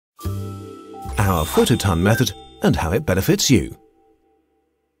our photoTAN method and how it benefits you.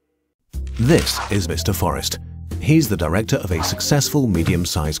 This is Mr. Forrest. He's the director of a successful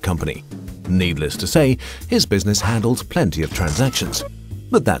medium-sized company. Needless to say, his business handles plenty of transactions.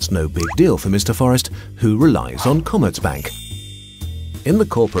 But that's no big deal for Mr. Forrest, who relies on Commerzbank. In the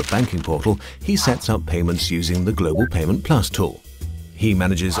corporate banking portal, he sets up payments using the Global Payment Plus tool. He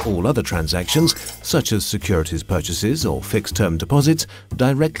manages all other transactions, such as securities purchases or fixed-term deposits,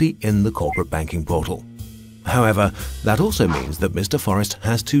 directly in the corporate banking portal. However, that also means that Mr. Forrest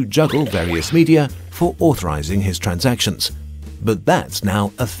has to juggle various media for authorizing his transactions. But that's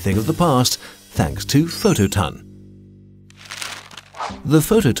now a thing of the past, thanks to photoTAN. The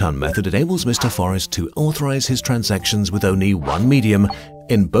photoTAN method enables Mr. Forrest to authorize his transactions with only one medium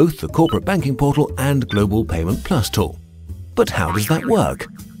in both the corporate banking portal and Global Payment Plus tool. But how does that work?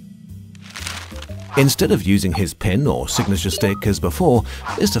 Instead of using his PIN or signature stick as before,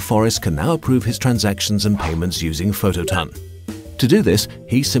 Mr. Forrest can now approve his transactions and payments using photoTAN. To do this,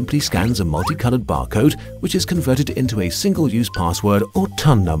 he simply scans a multicolored barcode which is converted into a single-use password or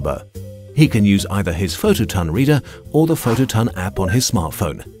TAN number. He can use either his photoTAN reader or the photoTAN app on his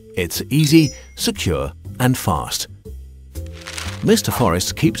smartphone. It's easy, secure and fast. Mr.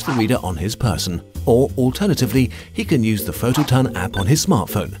 Forrest keeps the reader on his person, or alternatively, he can use the photoTAN app on his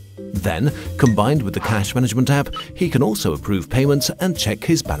smartphone. Then, combined with the cash management app, he can also approve payments and check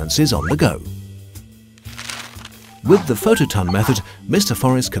his balances on the go. With the photoTAN method, Mr.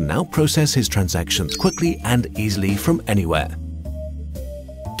 Forrest can now process his transactions quickly and easily from anywhere.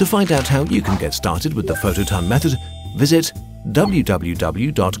 To find out how you can get started with the photoTAN method, visit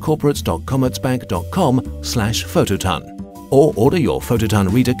www.corporates.commerzbank.com/photoTAN or order your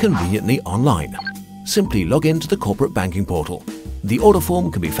photoTAN reader conveniently online. Simply log in to the corporate banking portal. The order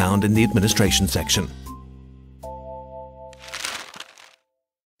form can be found in the administration section.